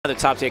the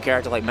top tier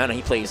character like Mena,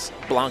 he plays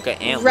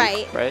Blanca and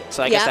Luke, right?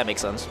 So I guess that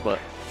makes sense. But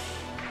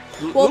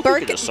well,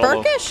 Burkish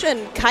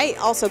and Kite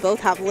also both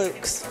have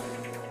Lukes.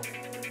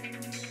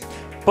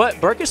 But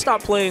Burkish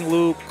stopped playing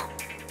Luke,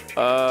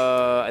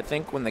 I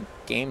think when the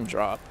game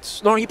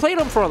dropped. No, he played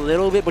him for a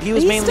little bit, but he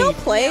was mainly. He still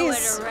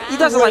plays. He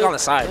does it like on the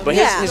side, but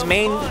his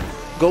main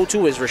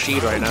go-to is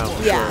Rashid right now.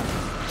 Yeah.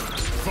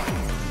 Sure.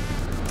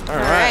 All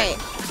right.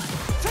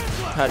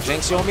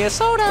 Jinx, you owe me a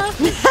soda.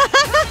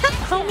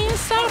 Owe me a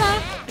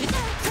soda.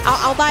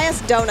 I'll buy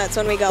us donuts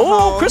when we go home.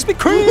 Oh, Krispy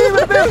Kreme!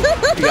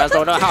 You guys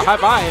don't know how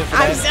hype I am.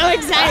 I'm so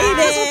excited.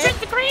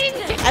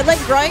 I like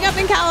growing up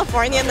in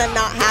California and then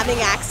not having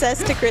access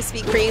to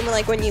Krispy Kreme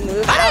like when you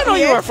move out I didn't know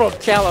here. you were from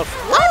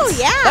California. Oh,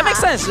 yeah. That makes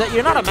sense.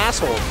 You're not a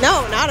masshole.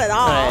 No, not at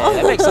all.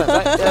 That makes sense.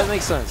 That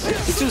makes sense.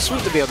 You're too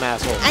sweet to be a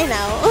masshole. I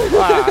know.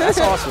 Wow, that's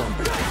awesome.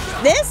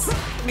 This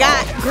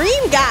guy,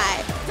 green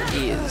guy,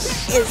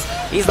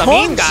 He's the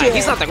mean guy.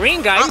 He's not the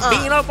green guy. He's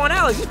beating up on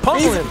Alex. He's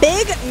pummeling him.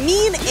 He's big,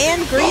 mean,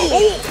 and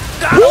green.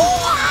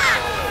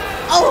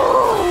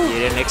 Oh, you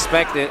didn't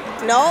expect it.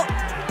 No.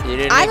 You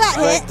didn't I got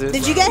expect hit. it.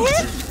 Did you get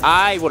hit?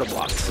 I would have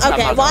blocked.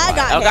 Okay, well, I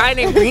got hit. A guy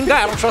named Green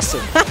Guy, I don't trust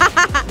him.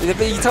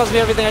 He tells me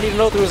everything I need to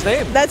know through his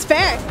name. That's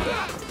fair.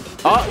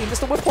 Oh, he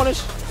missed the whip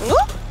punish.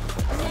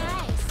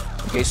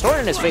 Okay, stored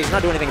in his face,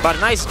 not doing anything about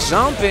it. Nice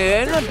jump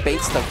in.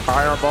 Baits the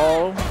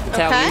fireball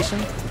retaliation.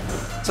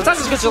 Sometimes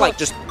it's good to like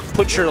just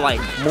put your like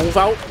move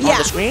out on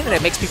the screen, and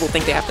it makes people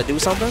think they have to do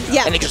something,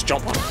 and they just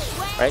jump on it,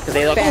 right? Because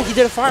they're like, oh, he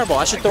did a fireball,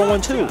 I should throw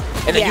one too,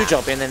 and then you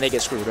jump in, and they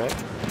get screwed, right?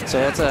 So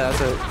that's a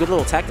good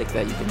little tactic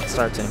that you can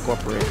start to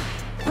incorporate.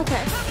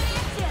 Okay.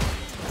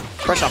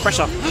 Pressure,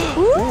 pressure.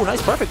 Ooh,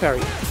 nice perfect parry.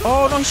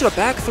 Oh no, he should have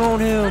back thrown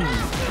him.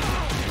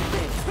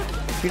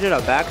 If he did a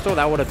back throw,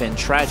 that would have been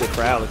tragic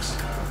for Alex.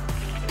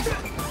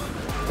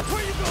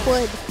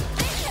 Would.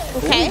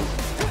 Okay.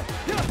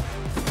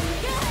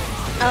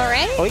 All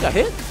right. Oh, he got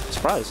hit?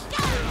 Surprise.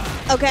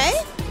 Okay.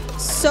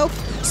 So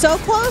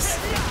close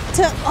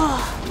to. Oh,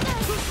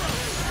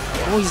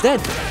 he's dead.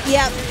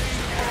 Yep.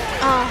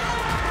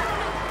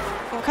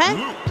 Okay.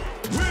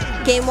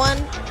 Game one.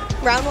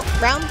 Round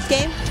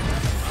game.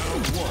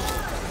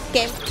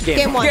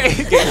 Game one.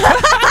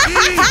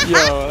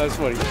 Yo, that's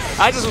funny.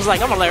 I just was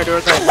like, I'm gonna let her do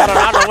her thing.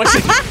 I don't know what she.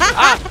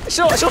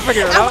 She'll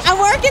figure it out. I'm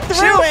working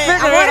through it.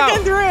 I'm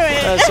working through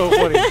it. That's so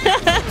funny.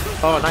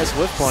 Oh, nice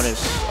whip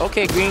punish.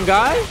 Okay, green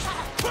guy.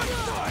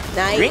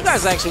 Nice. Green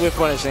guy's actually whip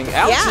punishing.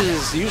 Alex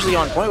is usually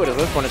on point with his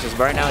whip punishes,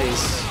 but right now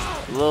he's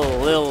a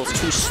little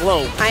too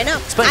slow. I know.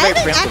 I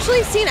haven't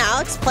actually seen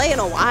Alex play in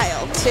a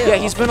while, too. Yeah,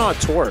 he's been on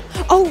tour.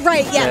 Oh,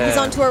 right. Yeah, he's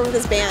on tour with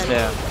his band.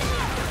 Yeah.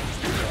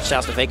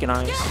 Shouts to Vacant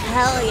Eyes.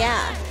 Hell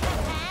yeah.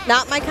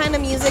 Not my kind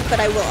of music, but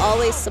I will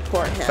always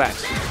support him.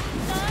 Facts.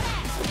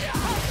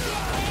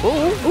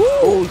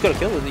 Ooh, he could have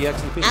killed with the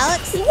XDP.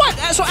 Alex? What?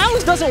 So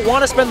Alex doesn't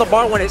want to spend the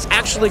bar when it's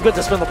actually good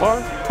to spend the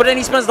bar, but then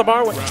he spends the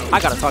bar when... I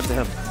gotta talk to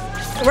him.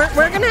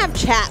 We're gonna have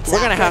chats. We're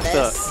gonna have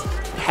to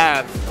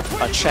have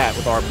a chat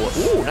with our boy.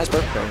 Ooh, nice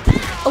perfect parry.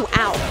 Oh,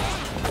 ow.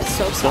 I'm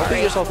so sorry. Don't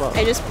beat yourself up.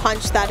 I just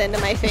punched that into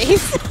my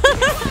face.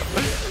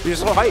 You're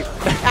so hype.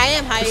 I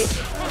am hype.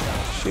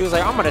 She was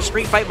like, I'm gonna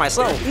street fight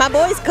myself. My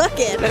boy's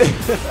cooking.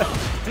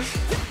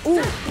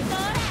 Ooh.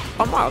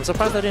 Oh, wow, I'm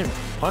surprised I didn't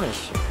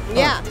punish.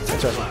 Yeah.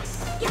 Interesting.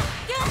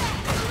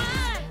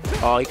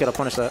 Oh, he could have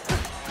punished that.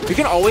 You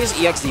can always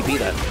EXDB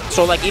that.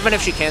 So, like, even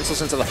if she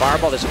cancels into the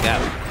fireball, there's a gap.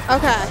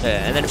 Okay.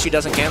 Yeah, and then if she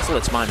doesn't cancel,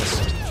 it's minus,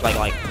 like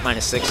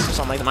 -6 or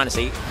something like that,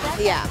 -8.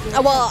 Yeah.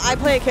 Well, I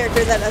play a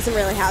character that doesn't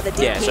really have the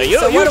DP. Yeah, so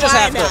you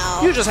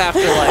just have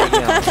to like, you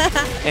know,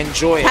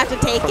 enjoy it. Have to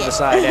take from it. the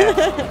side. Yeah.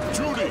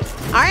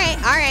 All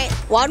right.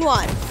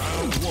 1-1.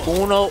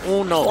 Uno.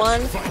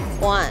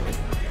 1-1.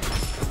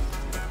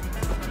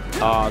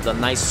 The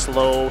nice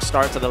slow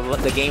start to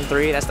the game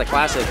 3. That's the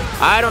classic.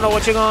 I don't know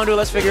what you're gonna do.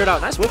 Let's figure it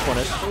out. Nice whip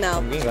punish.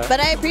 No, but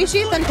I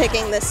appreciate them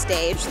picking this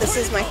stage. This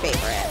is my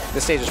favorite.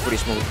 This stage is pretty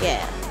smooth.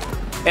 Yeah.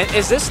 And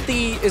is this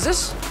the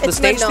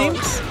stage theme?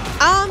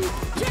 I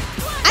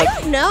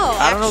don't know.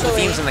 I don't know the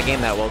themes in the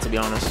game that well, to be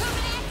honest.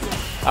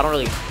 I don't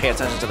really pay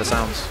attention to the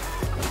sounds.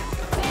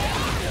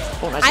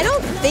 Oh, nice. I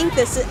don't think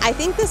this is. I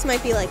think this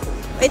might be like.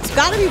 It's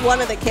got to be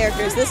one of the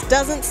characters. This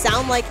doesn't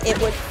sound like it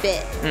would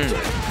fit.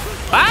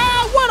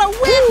 Ah, what a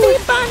whippy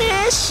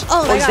punish!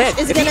 Oh my gosh, dead.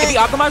 is If gonna he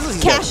optimizes,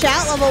 he's cash dead.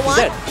 out level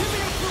 1?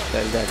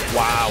 He's dead.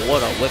 Wow,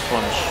 what a whip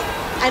punish.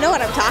 I know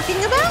what I'm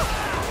talking about.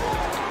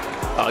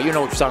 Oh, you know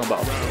what you're talking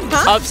about.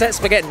 Huh?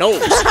 UpsetSpaghet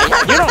knows.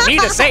 You don't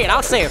need to say it,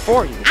 I'll say it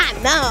for you. I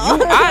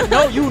know. I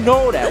know you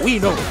know that. We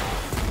know.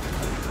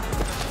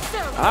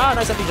 Ah,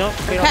 nice empty jump.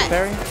 Paid off the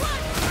parry.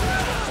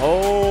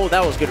 Oh,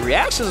 that was good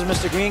reactions,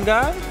 Mr. Green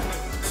Guy.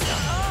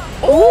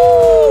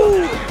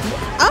 Ooh!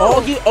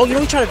 Oh, you know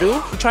what he tried to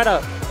do? He tried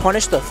to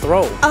punish the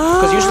throw.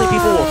 Because usually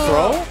people will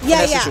throw in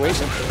that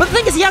situation. But the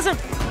thing is, he hasn't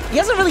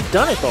really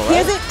done it though, right? He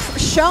hasn't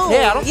shown.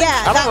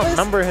 Yeah, I don't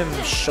remember him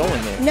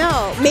showing it.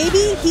 No,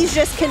 maybe he's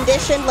just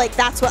conditioned like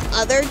that's what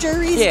other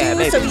juries do,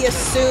 maybe. so he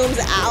assumes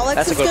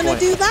Alex is going to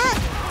do that.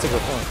 That's a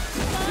good point.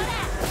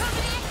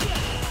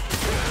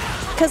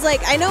 because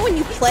like I know when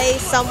you play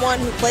someone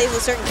who plays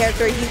a certain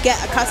character, you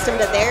get accustomed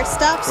to their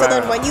stuff. So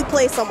then when you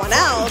play someone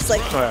else,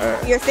 like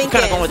you're thinking,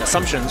 kind of going with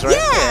assumptions, right?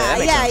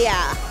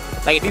 Yeah.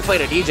 Like if you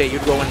played a DJ,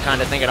 you'd go in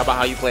kind of thinking about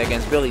how you play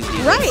against Billy's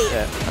DJ. Right.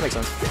 Yeah, that makes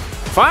sense.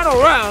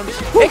 Final round.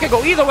 It could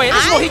go either way.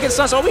 This is Mohegan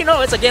Sun, so we know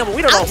it's a gamble.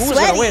 We don't know who's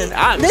going to win.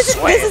 This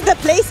is the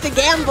place to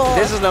gamble.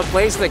 This is the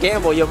place to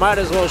gamble. You might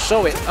as well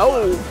show it.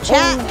 Oh.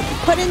 Chat,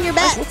 put in your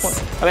bets.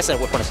 Nice like I said,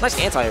 whip one. It's nice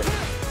anti-air.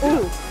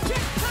 Ooh.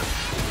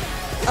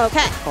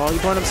 Okay. Oh, you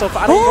burned himself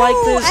out. I don't like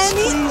this.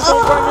 Please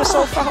don't burn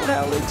yourself out,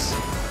 Alex.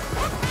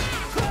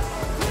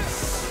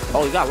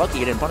 Oh, you got lucky.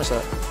 You didn't punish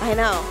that. I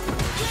know.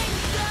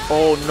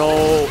 Oh,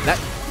 no.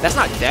 That's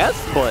not death,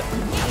 but...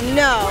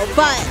 No,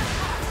 but...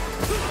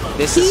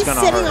 This is gonna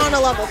hurt. He's sitting on a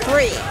level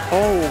 3.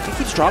 Oh, he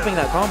keeps dropping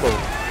that combo.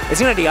 Is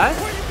he gonna DI?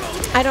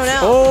 I don't know.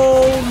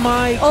 Oh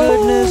my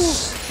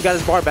goodness. He got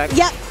his bar back.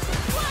 Yep.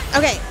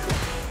 Okay.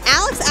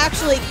 Alex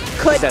actually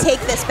could take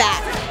this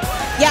back.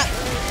 Yep.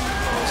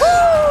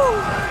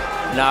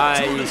 Woo!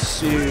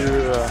 Nice.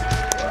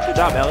 Good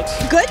job, Alex.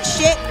 Good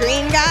shit,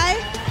 green guy.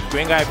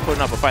 Green guy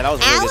putting up a fight. That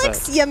was really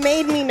Alex, you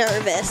made me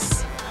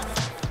nervous.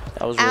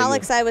 That was really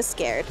Alex, good. I was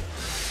scared.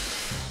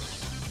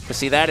 But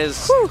see, that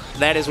is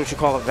what you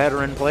call a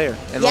veteran player.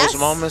 In those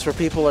moments where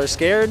people are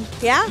scared,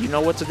 you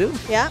know what to do.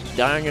 Yeah.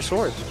 Die on your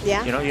sword.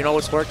 Yeah. You know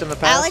what's worked in the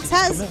past. Alex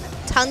has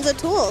tons of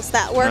tools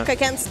that work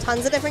against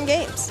tons of different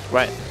games.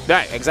 Right.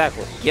 Right,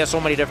 exactly. He has so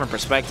many different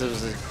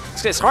perspectives.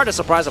 It's hard to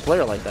surprise a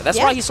player like that. That's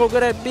why he's so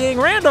good at being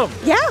random.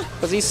 Yeah.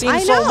 Because he's seen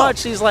so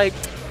much, he's like,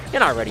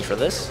 you're not ready for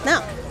this.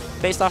 No.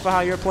 Based off of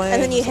how you're playing.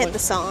 And then you hit the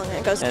song and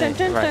it goes dun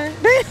dun dun.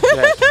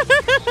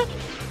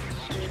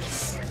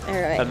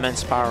 All right.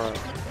 Immense power.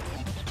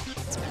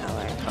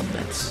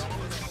 Immense.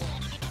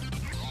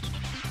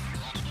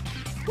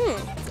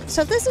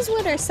 So this is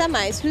winners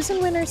semis. Who's in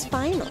winners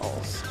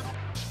finals?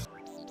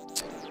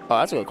 Oh,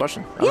 that's a good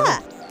question.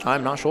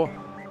 I'm not sure.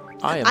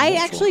 I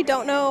actually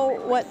don't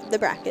know what the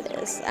bracket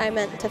is. I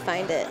meant to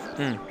find it.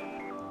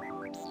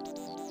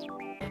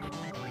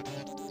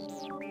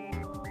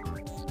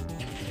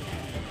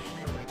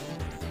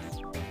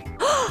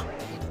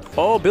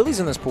 Oh, Billy's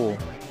in this pool.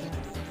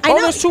 I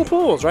know. There's 2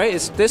 pools, right?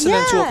 It's this and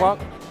then 2 o'clock?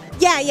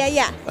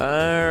 Yeah.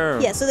 Oh.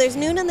 Yeah, so there's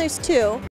noon and there's 2.